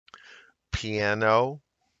piano,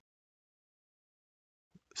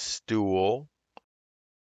 stool,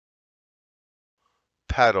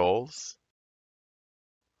 pedals,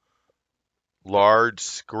 large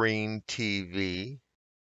screen TV,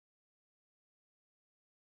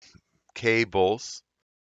 cables,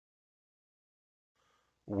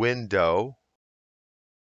 window,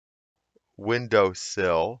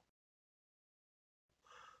 windowsill,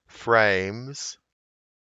 frames,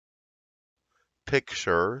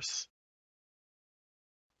 pictures,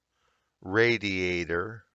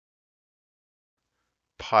 radiator,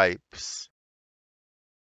 pipes,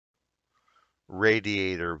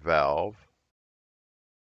 radiator valve,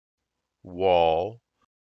 wall,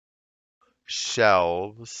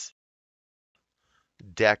 shelves,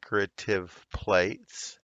 decorative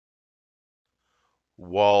plates,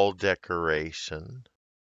 wall decoration,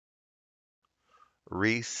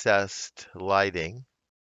 recessed lighting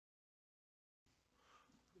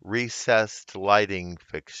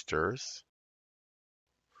fixtures,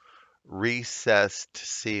 recessed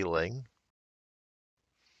ceiling,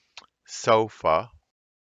 sofa,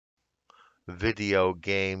 video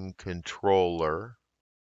game controller,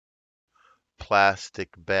 plastic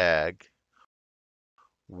bag,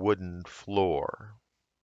 wooden floor.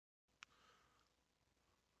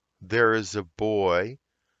 There is a boy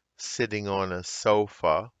sitting on a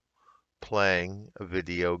sofa playing a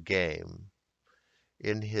video game.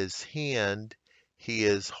 In his hand, he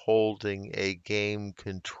is holding a game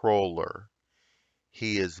controller.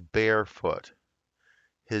 He is barefoot.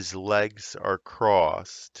 His legs are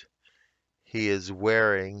crossed. He is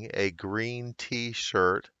wearing a green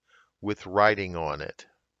t-shirt with writing on it.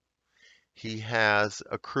 He has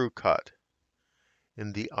a crew cut.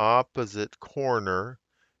 In the opposite corner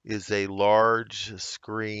is a large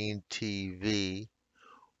screen TV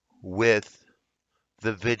with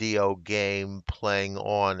the video game playing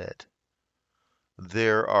on it.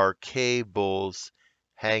 There are cables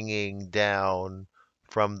hanging down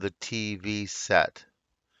from the TV set.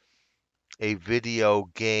 A video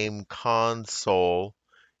game console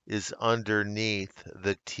is underneath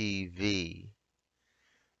the TV.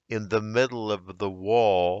 In the middle of the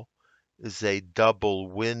wall is a double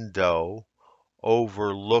window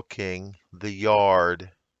overlooking the yard.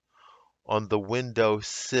 On the window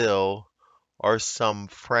sill are some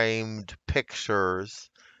framed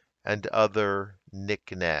pictures and other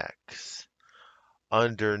knickknacks.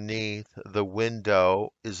 Underneath the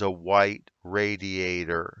window is a white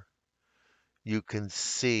radiator. You can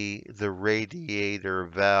see the radiator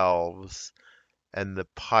valves and the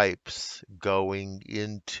pipes going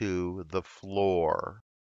into the floor.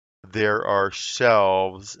 There are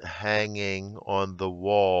shelves hanging on the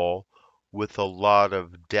wall with a lot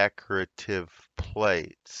of decorative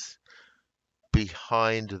plates.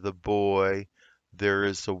 Behind the boy, there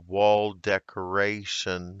is a wall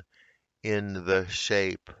decoration in the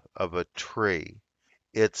shape of a tree.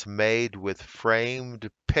 It's made with framed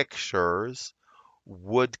pictures,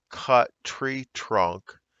 wood-cut tree trunk,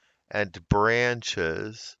 and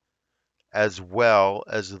branches, as well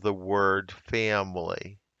as the word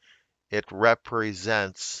family. It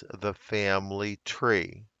represents the family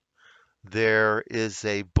tree. There is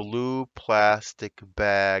a blue plastic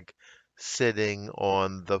bag sitting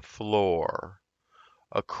on the floor.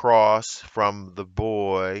 Across from the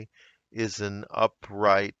boy is an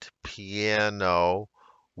upright piano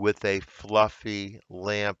with a fluffy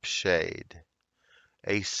lampshade.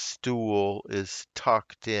 A stool is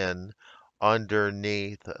tucked in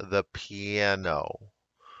underneath the piano.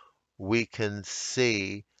 We can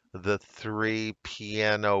see the 3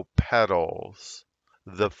 piano pedals.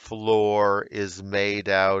 The floor is made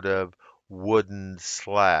out of wooden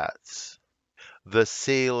slats. The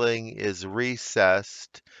ceiling is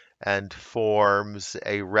recessed and forms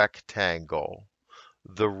a rectangle.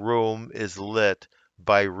 The room is lit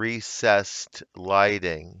by recessed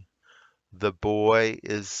lighting. The boy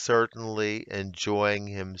is certainly enjoying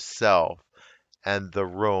himself, and the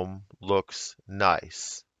room looks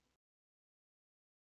nice.